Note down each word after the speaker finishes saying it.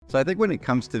So I think when it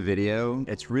comes to video,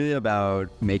 it's really about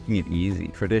making it easy.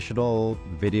 Traditional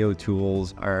video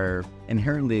tools are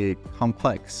inherently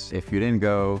complex. If you didn't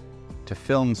go to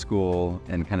film school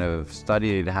and kind of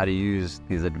studied how to use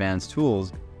these advanced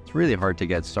tools, it's really hard to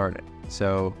get started.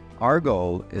 So our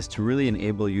goal is to really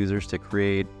enable users to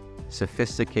create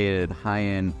sophisticated,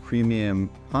 high-end, premium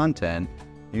content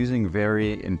using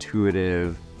very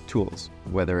intuitive tools,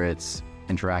 whether it's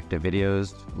interactive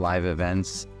videos, live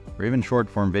events, or even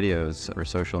short-form videos or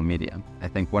social media. I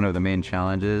think one of the main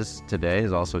challenges today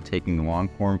is also taking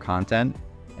long-form content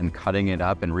and cutting it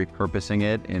up and repurposing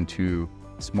it into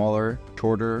smaller,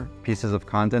 shorter pieces of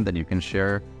content that you can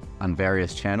share on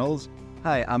various channels.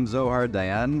 Hi, I'm Zohar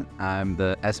Dayan. I'm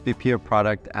the SVP of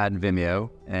Product at Vimeo,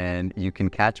 and you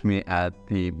can catch me at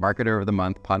the Marketer of the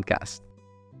Month podcast.